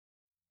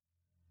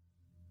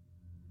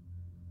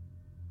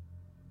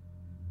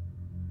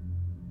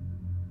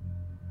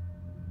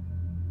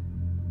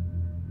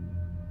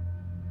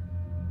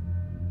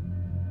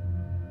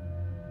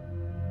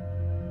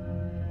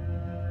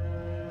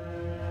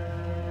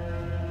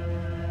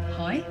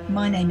Hi,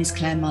 my name is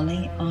Claire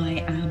Mully.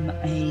 I am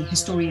a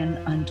historian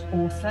and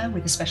author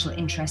with a special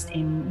interest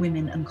in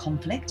women and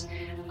conflict.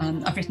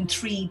 I've written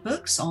 3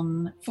 books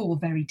on 4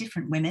 very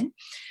different women.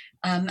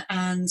 And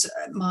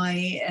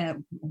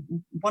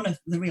one of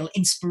the real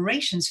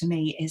inspirations for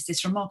me is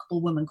this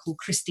remarkable woman called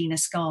Christina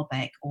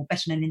Skarbek, or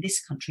better known in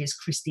this country as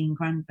Christine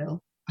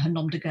Granville, her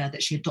nom de guerre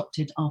that she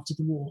adopted after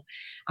the war.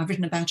 I've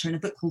written about her in a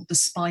book called The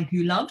Spy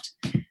Who Loved.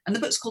 And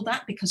the book's called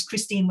that because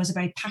Christine was a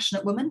very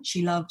passionate woman.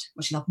 She loved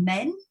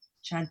men.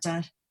 She had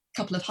a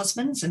couple of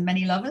husbands and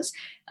many lovers.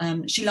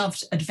 She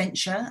loved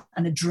adventure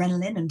and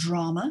adrenaline and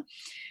drama.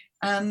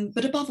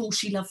 But above all,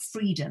 she loved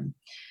freedom,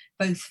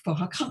 both for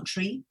her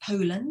country,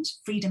 Poland,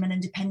 freedom and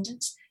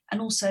independence, and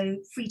also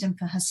freedom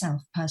for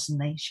herself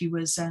personally. She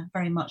was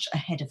very much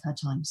ahead of her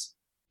times.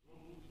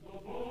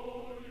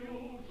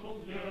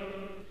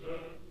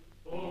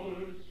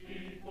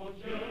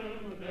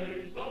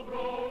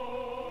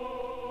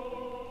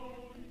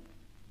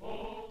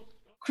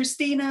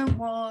 Christina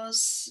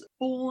was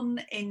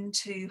born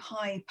into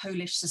high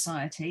Polish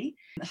society.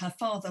 Her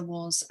father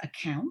was a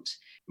count.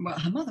 Well,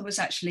 her mother was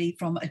actually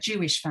from a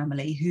Jewish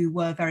family who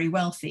were very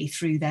wealthy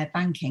through their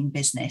banking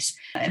business.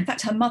 In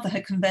fact, her mother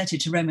had converted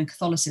to Roman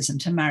Catholicism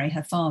to marry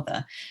her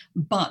father.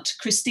 But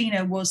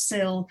Christina was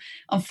still,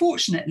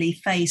 unfortunately,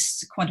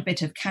 faced quite a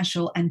bit of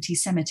casual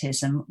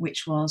anti-Semitism,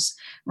 which was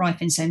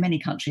rife in so many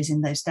countries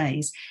in those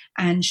days.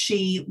 And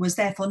she was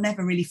therefore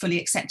never really fully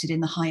accepted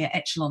in the higher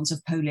echelons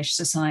of Polish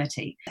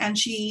society. And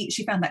she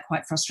found that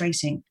quite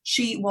frustrating.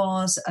 She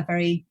was a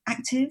very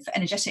active,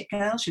 energetic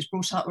girl. She was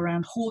brought up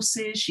around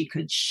horses. She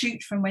could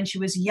shoot from when she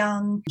was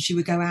young. She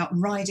would go out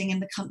riding in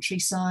the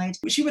countryside.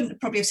 She wouldn't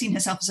probably have seen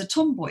herself as a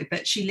tomboy,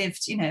 but she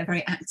lived, a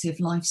very active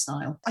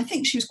lifestyle. I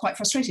think she was quite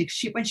frustrated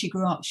because when she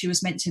grew up, she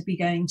was meant to be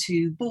going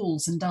to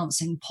balls and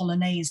dancing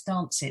Polonaise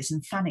dances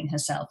and fanning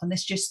herself. And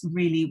this just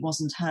really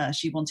wasn't her.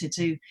 She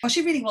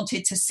really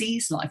wanted to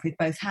seize life with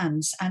both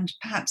hands. And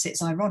perhaps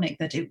it's ironic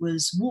that it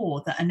was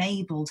war that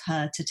enabled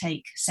her to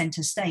take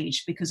centre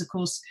stage, because of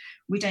course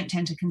we don't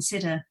tend to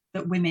consider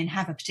that women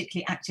have a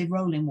particularly active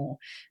role in war,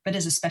 but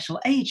as a special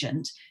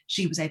agent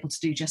she was able to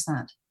do just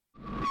that.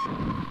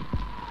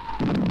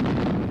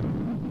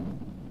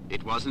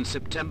 It was in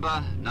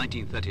September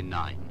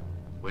 1939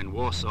 when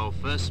Warsaw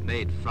first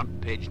made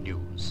front page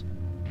news.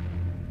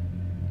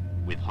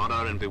 With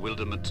horror and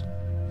bewilderment,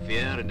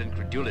 fear and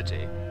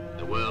incredulity,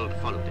 the world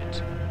followed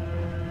it,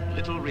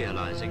 little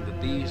realizing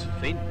that these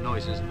faint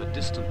noises of a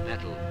distant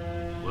battle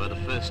were the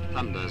first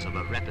thunders of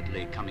a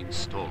rapidly coming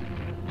storm.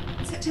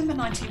 In September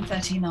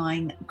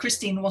 1939,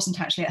 Christine wasn't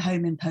actually at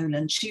home in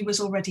Poland. She was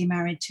already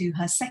married to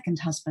her second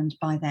husband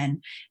by then,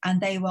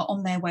 and they were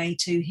on their way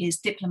to his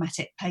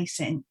diplomatic base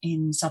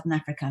in southern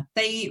Africa.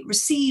 They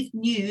received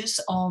news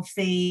of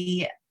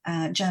the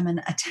German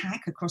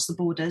attack across the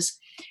borders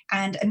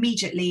and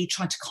immediately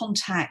tried to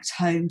contact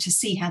home to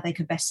see how they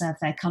could best serve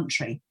their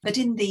country. But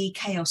in the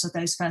chaos of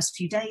those first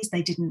few days,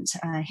 they didn't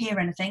hear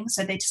anything,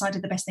 so they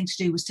decided the best thing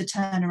to do was to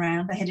turn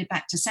around. They headed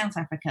back to South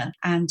Africa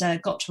and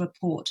got to a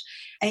port,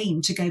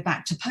 aimed to go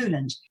back to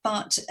Poland.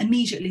 But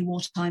immediately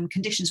wartime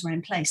conditions were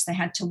in place. They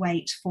had to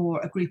wait for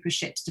a group of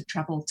ships to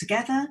travel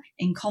together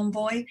in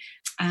convoy,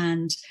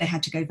 and they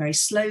had to go very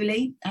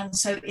slowly. And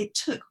so it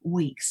took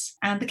weeks.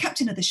 And the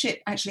captain of the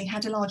ship actually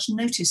had a large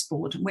notice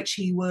board in which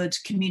he would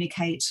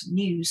communicate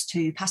news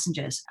to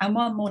passengers. And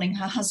one morning,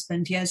 her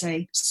husband,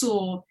 Jerzy,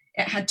 saw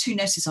it had 2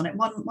 notices on it.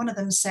 One of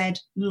them said,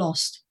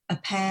 "Lost, a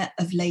pair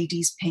of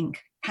ladies' pink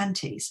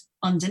panties."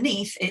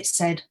 Underneath, it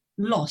said,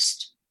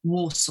 "Lost,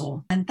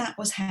 Warsaw." And that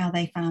was how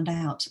they found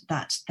out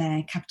that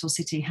their capital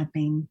city had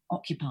been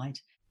occupied.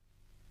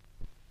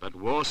 But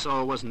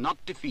Warsaw was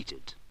not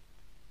defeated.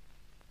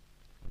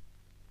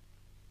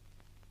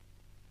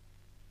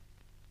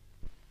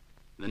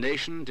 The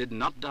nation did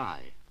not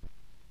die.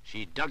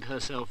 She dug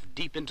herself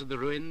deep into the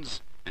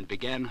ruins and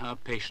began her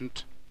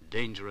patient,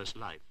 dangerous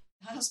life.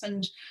 Her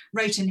husband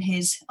wrote in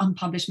his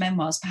unpublished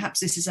memoirs,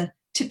 perhaps this is a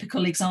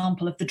typical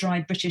example of the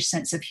dry British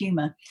sense of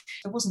humour.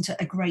 There wasn't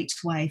a great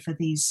way for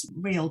these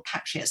real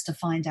patriots to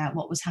find out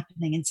what was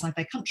happening inside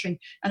their country,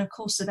 and of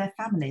course to their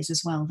families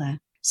as well there.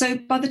 So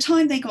by the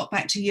time they got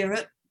back to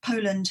Europe,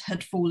 Poland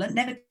had fallen,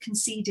 never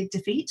conceded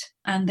defeat,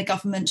 and the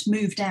government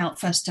moved out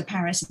first to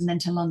Paris and then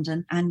to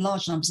London, and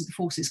large numbers of the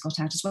forces got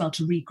out as well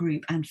to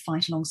regroup and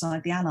fight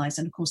alongside the Allies.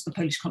 And of course, the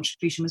Polish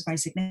contribution was very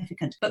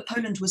significant. But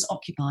Poland was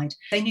occupied.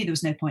 They knew there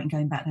was no point in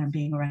going back there and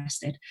being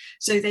arrested.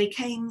 So they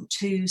came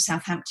to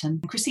Southampton.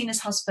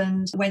 Christina's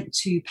husband went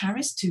to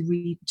Paris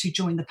to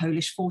join the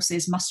Polish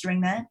forces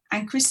mustering there.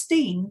 And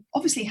Christine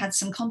obviously had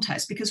some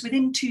contacts, because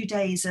within 2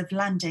 days of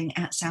landing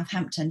at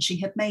Southampton, she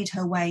had made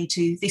her way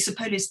to the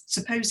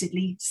supposedly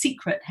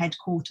secret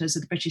headquarters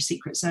of the British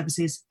Secret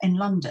Services in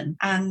London,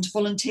 and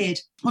volunteered,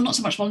 well, not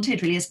so much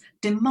volunteered really as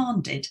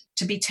demanded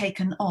to be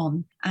taken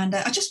on. And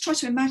I just try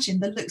to imagine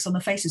the looks on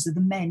the faces of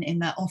the men in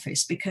that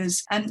office,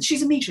 because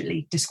she's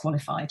immediately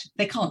disqualified.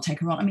 They can't take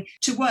her on. I mean,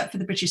 to work for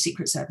the British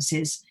Secret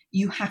Services,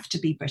 you have to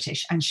be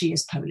British, and she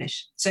is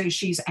Polish, so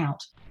she's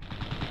out.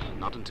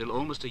 Not until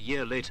almost a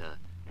year later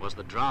was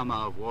the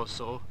drama of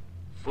Warsaw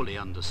fully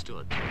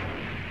understood.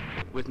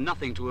 With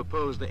nothing to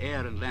oppose the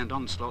air and land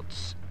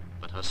onslaughts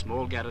but her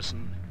small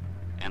garrison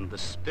and the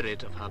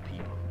spirit of her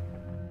people.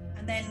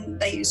 And then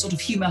they sort of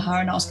humour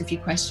her and ask a few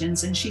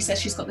questions, and she says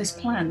she's got this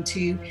plan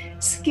to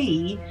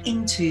ski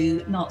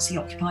into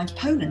Nazi-occupied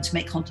Poland to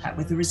make contact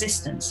with the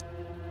resistance.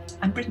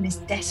 And Britain is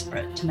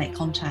desperate to make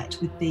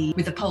contact with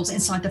the Poles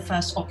inside the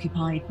first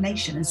occupied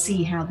nation and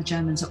see how the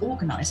Germans are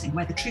organising,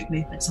 where the troop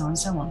movements are and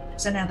so on.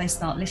 So now they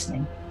start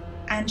listening.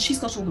 And she's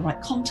got all the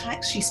right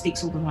contacts, she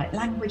speaks all the right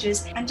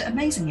languages, and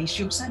amazingly,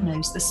 she also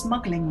knows the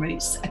smuggling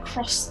routes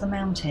across the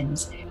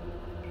mountains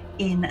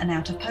in and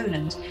out of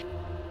Poland.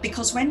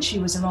 Because when she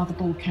was a rather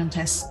bald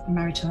countess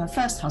married to her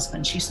first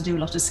husband, she used to do a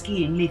lot of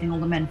skiing, leaving all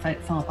the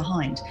menfolk far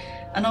behind.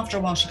 And after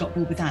a while, she got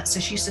bored with that. So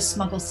she used to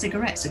smuggle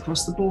cigarettes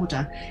across the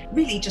border,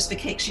 really just for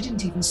kicks. She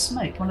didn't even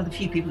smoke, one of the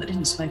few people that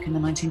didn't smoke in the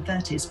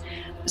 1930s.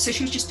 So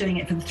she was just doing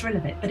it for the thrill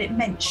of it. But it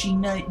meant she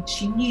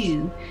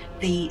knew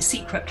the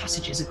secret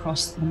passages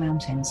across the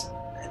mountains.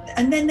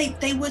 And then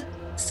they were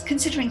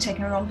considering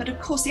taking her on. But of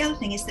course, the other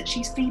thing is that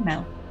she's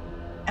female.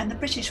 And the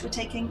British were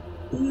taking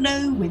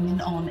no women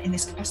on in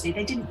this capacity.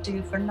 They didn't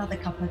do for another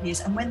couple of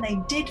years. And when they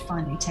did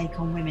finally take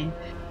on women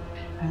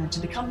to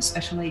become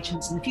special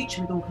agents in the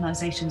future with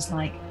organisations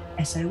like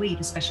SOE,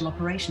 the Special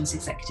Operations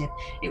Executive,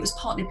 it was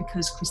partly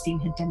because Christine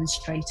had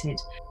demonstrated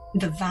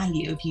the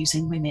value of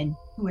using women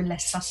who were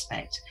less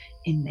suspect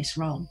in this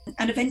role.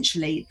 And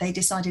eventually they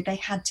decided they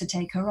had to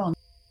take her on.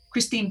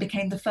 Christine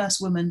became the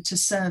first woman to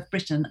serve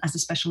Britain as a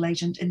special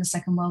agent in the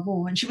Second World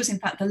War, and she was in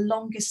fact the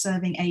longest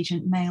serving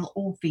agent, male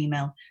or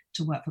female,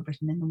 to work for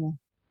Britain in the war.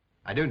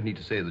 I don't need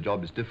to say the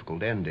job is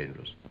difficult and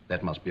dangerous.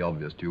 That must be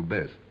obvious to you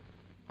both.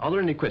 Are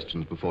there any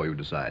questions before you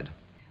decide?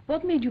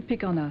 What made you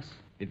pick on us?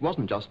 It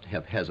wasn't just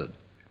haphazard.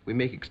 We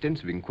make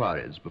extensive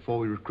inquiries before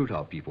we recruit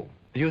our people.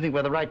 Do you think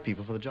we're the right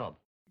people for the job?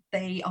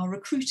 They are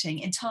recruiting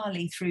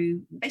entirely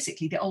through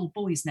basically the old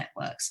boys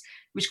networks,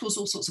 which caused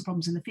all sorts of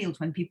problems in the field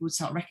when people would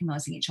start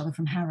recognising each other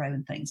from Harrow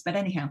and things. But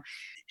anyhow,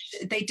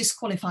 they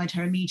disqualified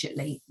her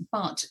immediately.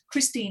 But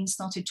Christine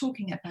started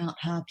talking about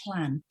her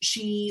plan.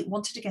 She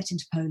wanted to get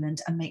into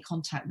Poland and make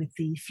contact with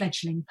the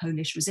fledgling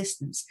Polish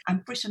resistance.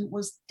 And Britain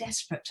was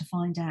desperate to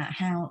find out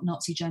how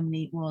Nazi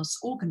Germany was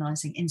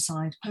organising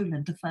inside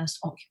Poland, the first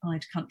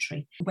occupied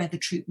country, where the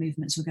troop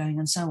movements were going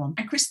and so on.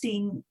 And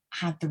Christine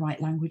had the right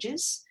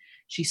languages.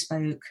 She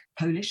spoke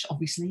Polish,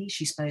 obviously.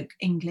 She spoke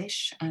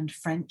English and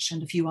French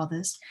and a few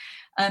others.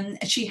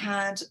 She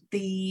had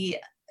the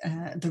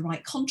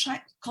right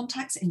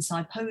contacts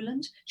inside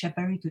Poland. She had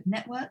very good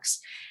networks.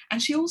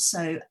 And she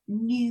also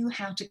knew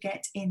how to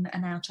get in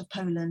and out of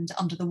Poland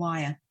under the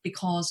wire,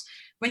 because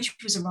when she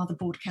was a rather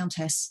bored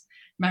countess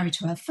married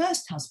to her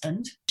first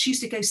husband, she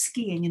used to go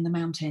skiing in the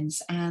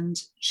mountains, and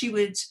she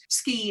would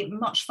ski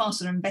much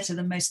faster and better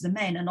than most of the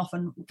men, and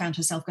often found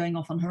herself going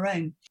off on her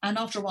own. And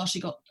after a while, she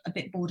got a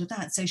bit bored of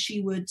that, so she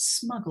would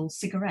smuggle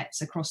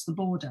cigarettes across the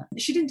border.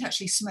 She didn't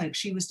actually smoke,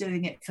 she was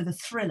doing it for the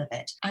thrill of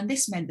it. And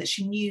this meant that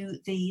she knew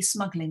the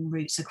smuggling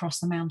routes across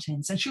the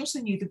mountains. And she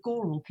also knew the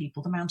Goral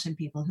people, the mountain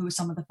people, who were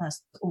some of the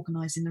first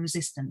organising the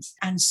resistance.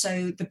 And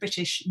so the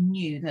British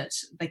knew that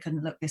they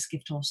couldn't look this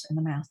gift horse in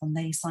the mouth, and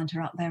they signed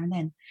her up there and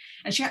then.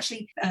 And she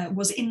actually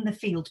was in the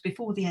field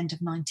before the end of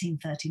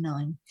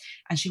 1939,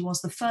 and she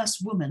was the first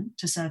woman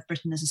to serve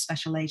Britain as a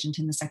special agent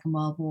in the Second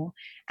World War,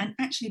 and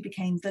actually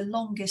became the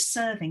longest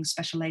serving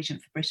special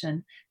agent for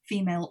Britain,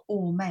 female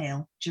or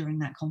male, during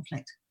that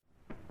conflict.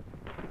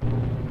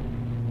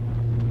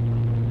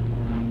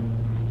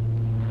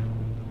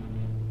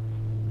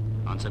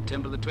 On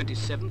September the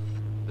 27th,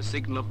 the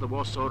signal of the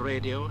Warsaw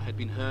radio had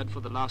been heard for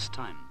the last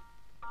time.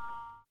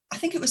 I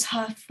think it was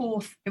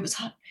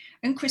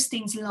in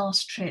Christine's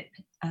last trip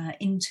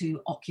into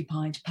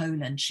occupied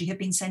Poland. She had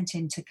been sent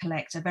in to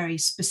collect a very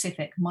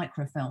specific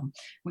microfilm,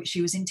 which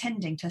she was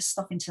intending to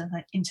stuff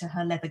into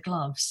her leather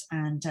gloves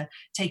and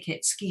take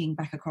it skiing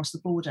back across the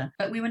border.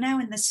 But we were now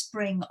in the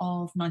spring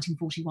of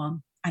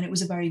 1941, and it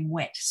was a very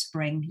wet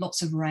spring,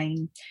 lots of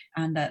rain,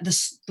 and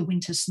the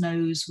winter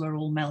snows were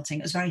all melting.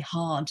 It was very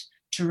hard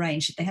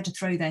terrain. They had to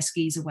throw their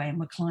skis away and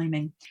were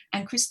climbing.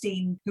 And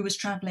Christine, who was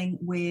travelling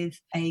with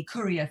a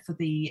courier for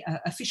the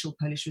official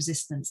Polish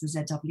resistance, the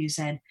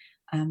ZWZ,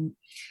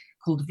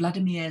 called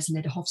Władimir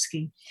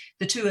Ledachowski,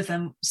 the two of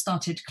them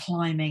started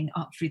climbing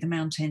up through the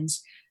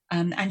mountains.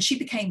 And she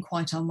became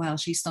quite unwell.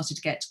 She started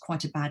to get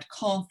quite a bad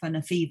cough and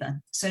a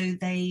fever. So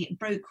they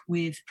broke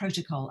with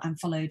protocol and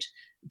followed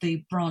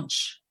the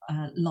branch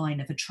line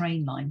of a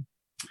train line.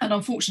 And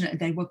unfortunately,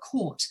 they were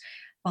caught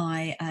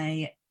by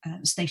a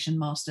station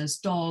master's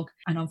dog,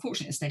 and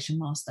unfortunately the station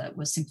master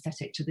was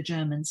sympathetic to the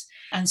Germans,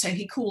 and so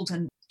he called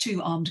in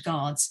 2 armed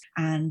guards,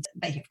 and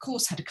they of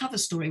course had a cover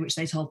story which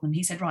they told them.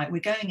 He said, right, we're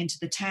going into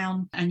the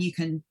town and you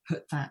can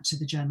put that to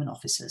the German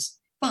officers.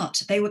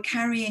 But they were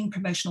carrying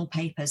promotional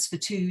papers for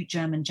 2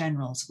 German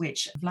generals,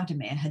 which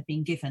Vladimir had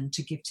been given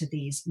to give to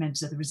these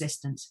members of the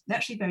resistance. They're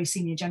actually very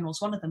senior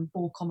generals. One of them,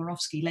 Bor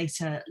Komorowski,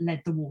 later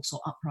led the Warsaw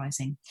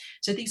Uprising.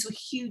 So these were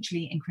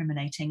hugely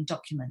incriminating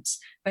documents,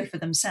 both for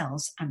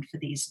themselves and for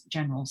these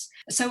generals.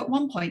 So at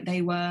one point,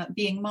 they were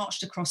being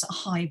marched across a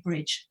high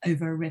bridge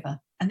over a river,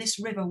 and this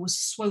river was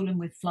swollen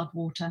with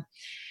floodwater.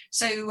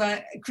 So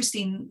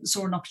Christine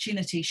saw an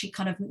opportunity. She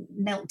kind of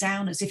knelt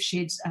down as if she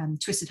had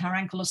twisted her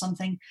ankle or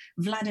something.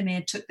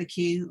 Vladimir took the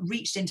cue,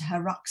 reached into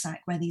her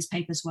rucksack where these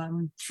papers were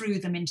and threw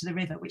them into the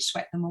river, which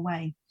swept them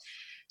away.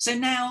 So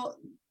now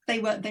they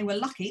were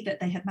lucky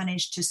that they had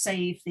managed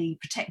to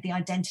protect the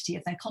identity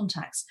of their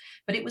contacts,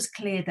 but it was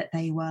clear that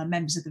they were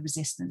members of the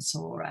resistance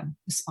or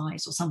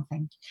spies or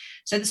something.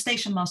 So the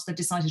station master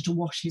decided to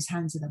wash his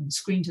hands of them,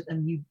 screamed at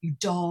them, you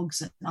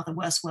dogs, and other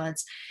worse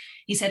words.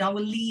 He said, I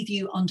will leave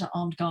you under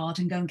armed guard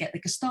and go and get the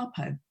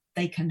Gestapo.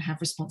 They can have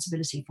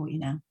responsibility for you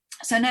now.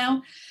 So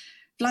now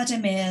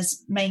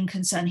Vladimir's main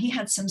concern, he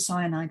had some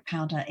cyanide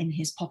powder in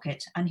his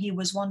pocket, and he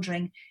was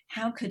wondering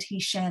how could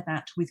he share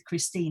that with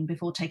Christine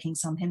before taking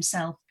some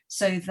himself,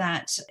 so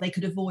that they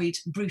could avoid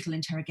brutal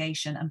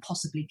interrogation and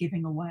possibly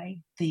giving away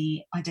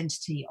the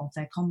identity of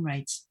their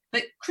comrades.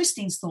 But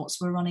Christine's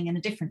thoughts were running in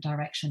a different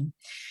direction.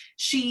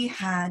 She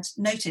had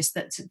noticed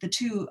that the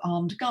 2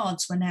 armed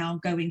guards were now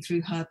going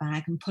through her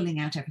bag and pulling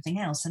out everything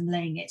else and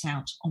laying it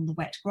out on the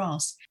wet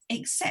grass,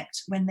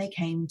 except when they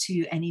came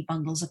to any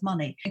bundles of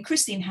money. And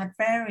Christine had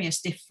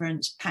various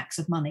different packs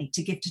of money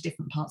to give to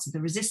different parts of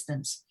the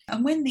resistance.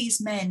 And when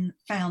these men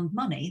found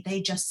money,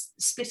 they just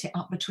split it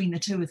up between the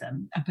 2 of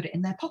them and put it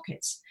in their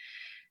pockets.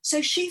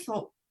 So she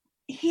thought,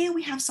 here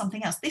we have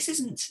something else. This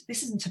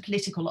isn't a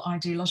political or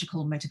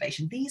ideological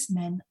motivation. These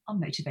men are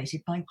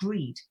motivated by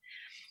greed.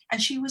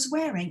 And she was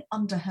wearing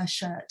under her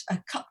shirt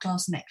a cut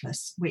glass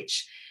necklace,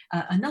 which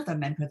another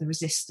member of the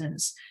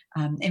resistance,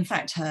 in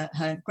fact,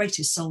 her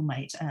greatest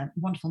soulmate, a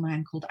wonderful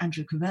man called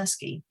Andrew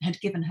Kowerski, had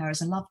given her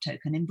as a love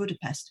token in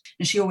Budapest.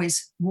 And she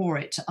always wore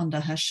it under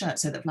her shirt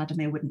so that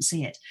Vladimir wouldn't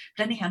see it.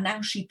 But anyhow,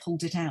 now she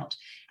pulled it out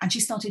and she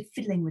started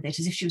fiddling with it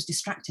as if she was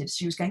distracted.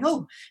 She was going,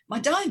 oh, my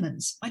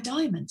diamonds, my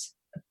diamonds.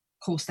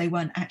 Of course, they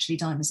weren't actually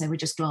diamonds, they were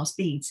just glass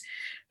beads.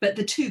 But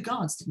the 2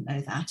 guards didn't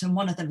know that, and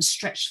one of them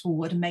stretched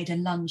forward and made a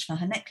lunge for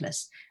her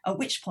necklace, at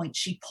which point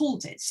she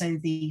pulled it so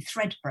the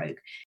thread broke,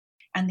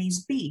 and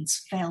these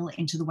beads fell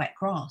into the wet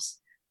grass.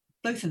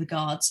 Both of the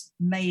guards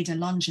made a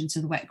lunge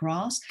into the wet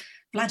grass.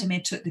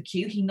 Vladimir took the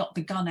cue. He knocked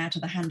the gun out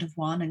of the hand of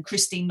one, and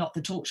Christine knocked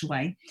the torch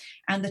away,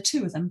 and the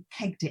 2 of them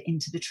pegged it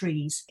into the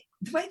trees.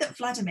 The way that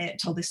Vladimir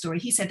told this story,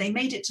 he said they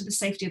made it to the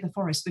safety of the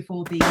forest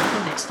before the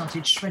bullets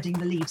started shredding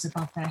the leaves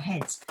above their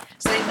heads.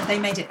 So they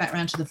made it back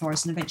round to the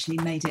forest and eventually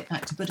made it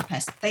back to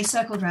Budapest. They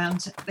circled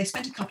round. They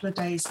spent a couple of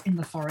days in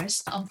the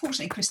forest.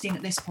 Unfortunately, Christine,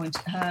 at this point,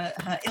 her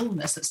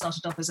illness that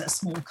started off as a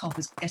small cough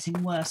was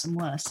getting worse and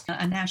worse.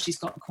 And now she's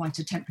got quite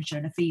a temperature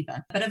and a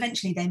fever. But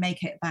eventually they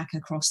make it back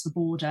across the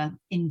border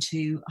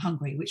into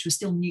Hungary, which was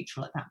still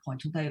neutral at that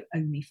point, although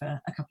only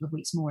for a couple of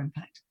weeks more, in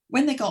fact.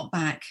 When they got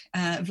back,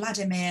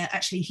 Vladimir,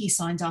 actually, he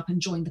signed up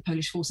and joined the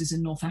Polish forces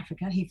in North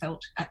Africa. He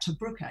felt at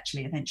Tobruk,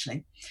 actually,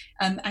 eventually.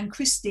 And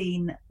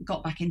Christine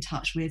got back in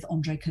touch with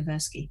Andrei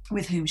Kowerski,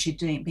 with whom she'd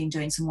been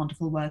doing some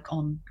wonderful work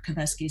on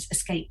Kowerski's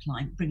escape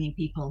line, bringing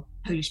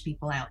Polish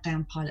people out,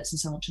 down pilots and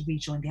so on, to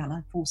rejoin the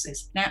Allied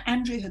forces. Now,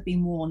 Andrew had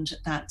been warned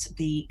that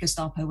the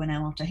Gestapo were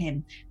now after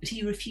him, but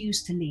he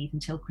refused to leave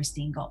until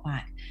Christine got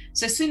back.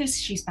 So as soon as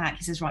she's back,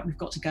 he says, right, we've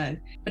got to go.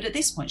 But at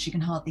this point, she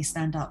can hardly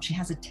stand up. She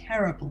has a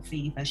terrible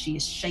fever. She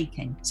is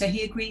shaking. So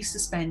he agrees to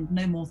spend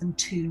no more than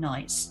 2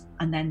 nights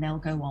and then they'll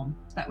go on.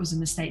 That was a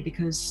mistake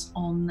because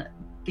on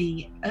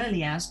the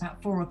early hours,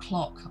 about 4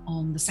 o'clock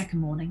on the second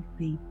morning,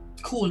 the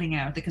calling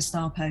hour of the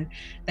Gestapo,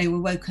 they were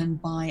woken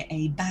by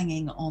a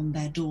banging on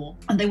their door.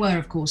 And they were,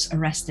 of course,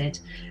 arrested.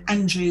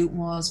 Andrew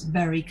was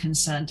very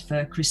concerned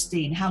for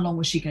Christine. How long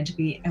was she going to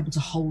be able to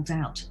hold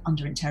out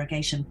under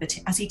interrogation? But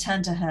as he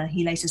turned to her,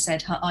 he later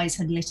said her eyes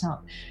had lit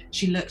up.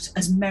 She looked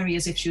as merry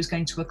as if she was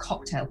going to a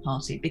cocktail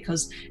party,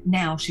 because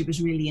now she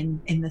was really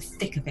in the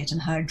thick of it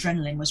and her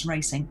adrenaline was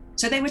racing.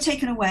 So they were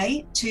taken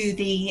away to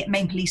the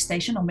main police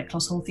station on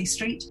Miklos Horthy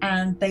Street,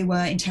 and they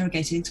were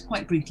interrogated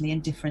quite brutally in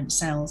different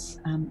cells.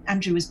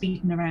 Andrew was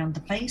beaten around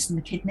the face and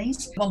the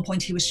kidneys. At one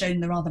point he was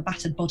shown the rather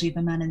battered body of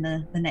a man in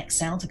the next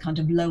cell to kind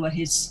of lower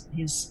his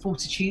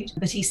fortitude,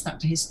 but he stuck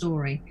to his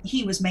story.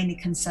 He was mainly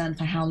concerned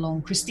for how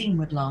long Christine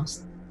would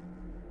last.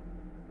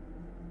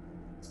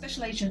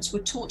 Special agents were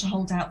taught to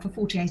hold out for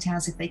 48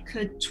 hours if they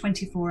could,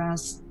 24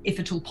 hours if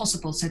at all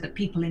possible, so that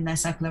people in their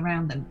circle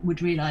around them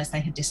would realise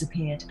they had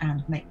disappeared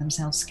and make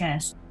themselves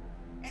scarce.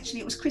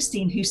 Actually, it was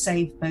Christine who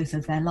saved both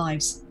of their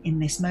lives in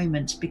this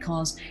moment,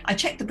 because I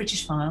checked the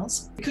British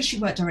files. Because she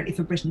worked directly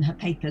for Britain, her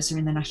papers are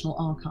in the National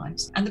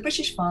Archives. And the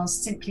British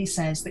files simply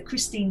says that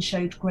Christine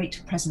showed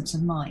great presence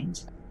of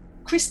mind.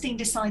 Christine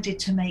decided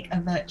to make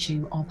a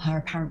virtue of her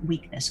apparent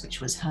weakness,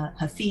 which was her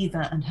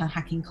fever and her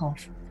hacking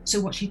cough. So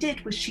what she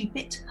did was she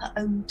bit her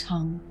own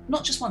tongue,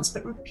 not just once,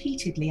 but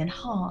repeatedly and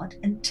hard,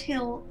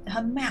 until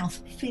her mouth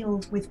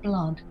filled with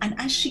blood. And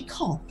as she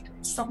coughed,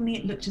 suddenly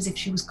it looked as if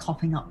she was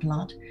coughing up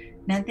blood.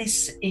 Now,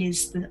 this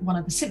is one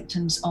of the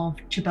symptoms of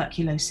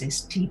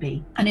tuberculosis,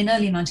 TB. And in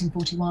early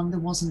 1941, there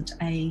wasn't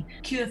a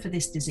cure for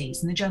this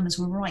disease, and the Germans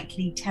were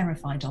rightly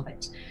terrified of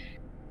it.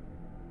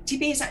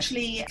 TB is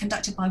actually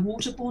conducted by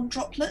waterborne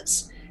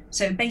droplets.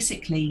 So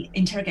basically,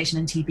 interrogation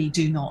and TB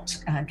do not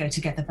go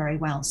together very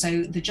well.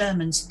 So the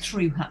Germans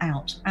threw her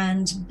out,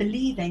 and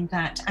believing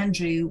that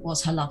Andrew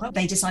was her lover,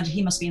 they decided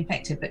he must be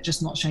infected, but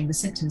just not showing the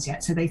symptoms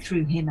yet. So they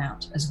threw him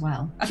out as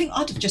well. I think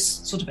I'd have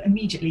just sort of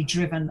immediately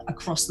driven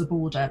across the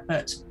border.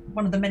 But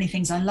one of the many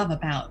things I love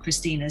about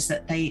Christina is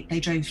that they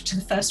drove to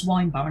the first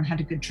wine bar and had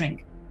a good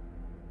drink.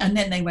 And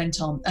then they went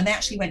on, and they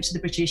actually went to the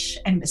British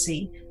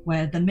Embassy,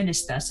 where the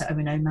minister, Sir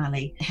Owen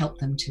O'Malley,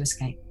 helped them to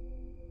escape.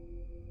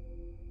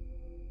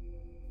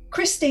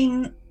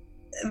 Christine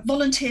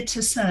volunteered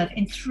to serve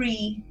in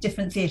 3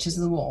 different theatres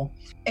of the war.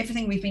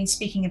 Everything we've been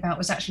speaking about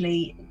was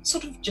actually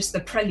sort of just the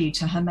prelude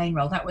to her main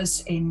role. That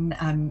was in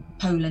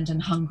Poland and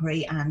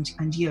Hungary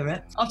and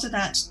Europe. After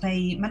that,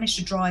 they managed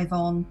to drive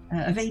on,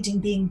 evading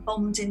being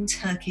bombed in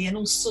Turkey, and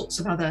all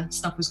sorts of other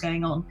stuff was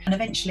going on. And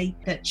eventually,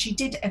 she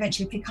did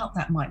eventually pick up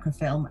that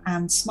microfilm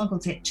and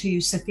smuggled it to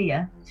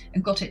Sofia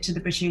and got it to the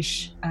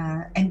British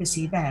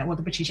embassy there, or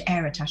the British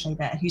air attaché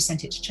there, who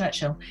sent it to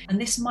Churchill. And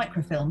this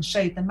microfilm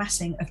showed the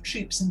massing of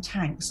troops and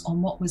tanks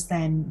on what was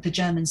then the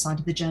German side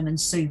of the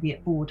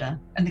German-Soviet border,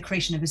 and the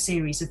creation of a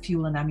series of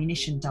fuel and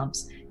ammunition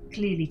dumps,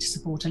 clearly to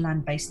support a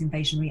land-based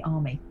invasionary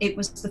army. It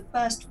was the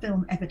first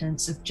film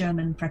evidence of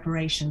German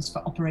preparations for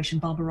Operation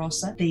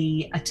Barbarossa,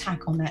 the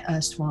attack on their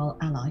erstwhile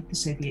ally, the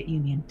Soviet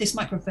Union. This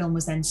microfilm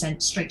was then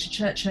sent straight to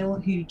Churchill,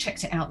 who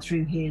checked it out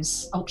through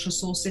his ultra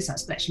sources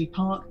at Bletchley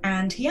Park,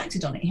 and he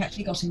acted on it. He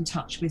actually got in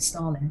touch with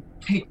Stalin,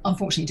 who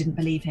unfortunately didn't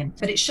believe him.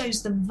 But it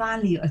shows the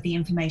value of the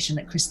information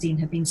that Christine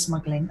had been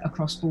smuggling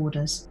across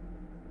borders.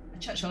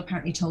 Churchill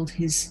apparently told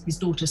his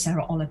daughter,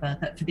 Sarah Oliver,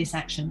 that for this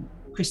action,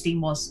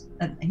 Christine was,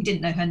 he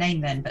didn't know her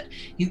name then, but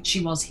she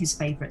was his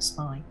favourite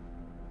spy.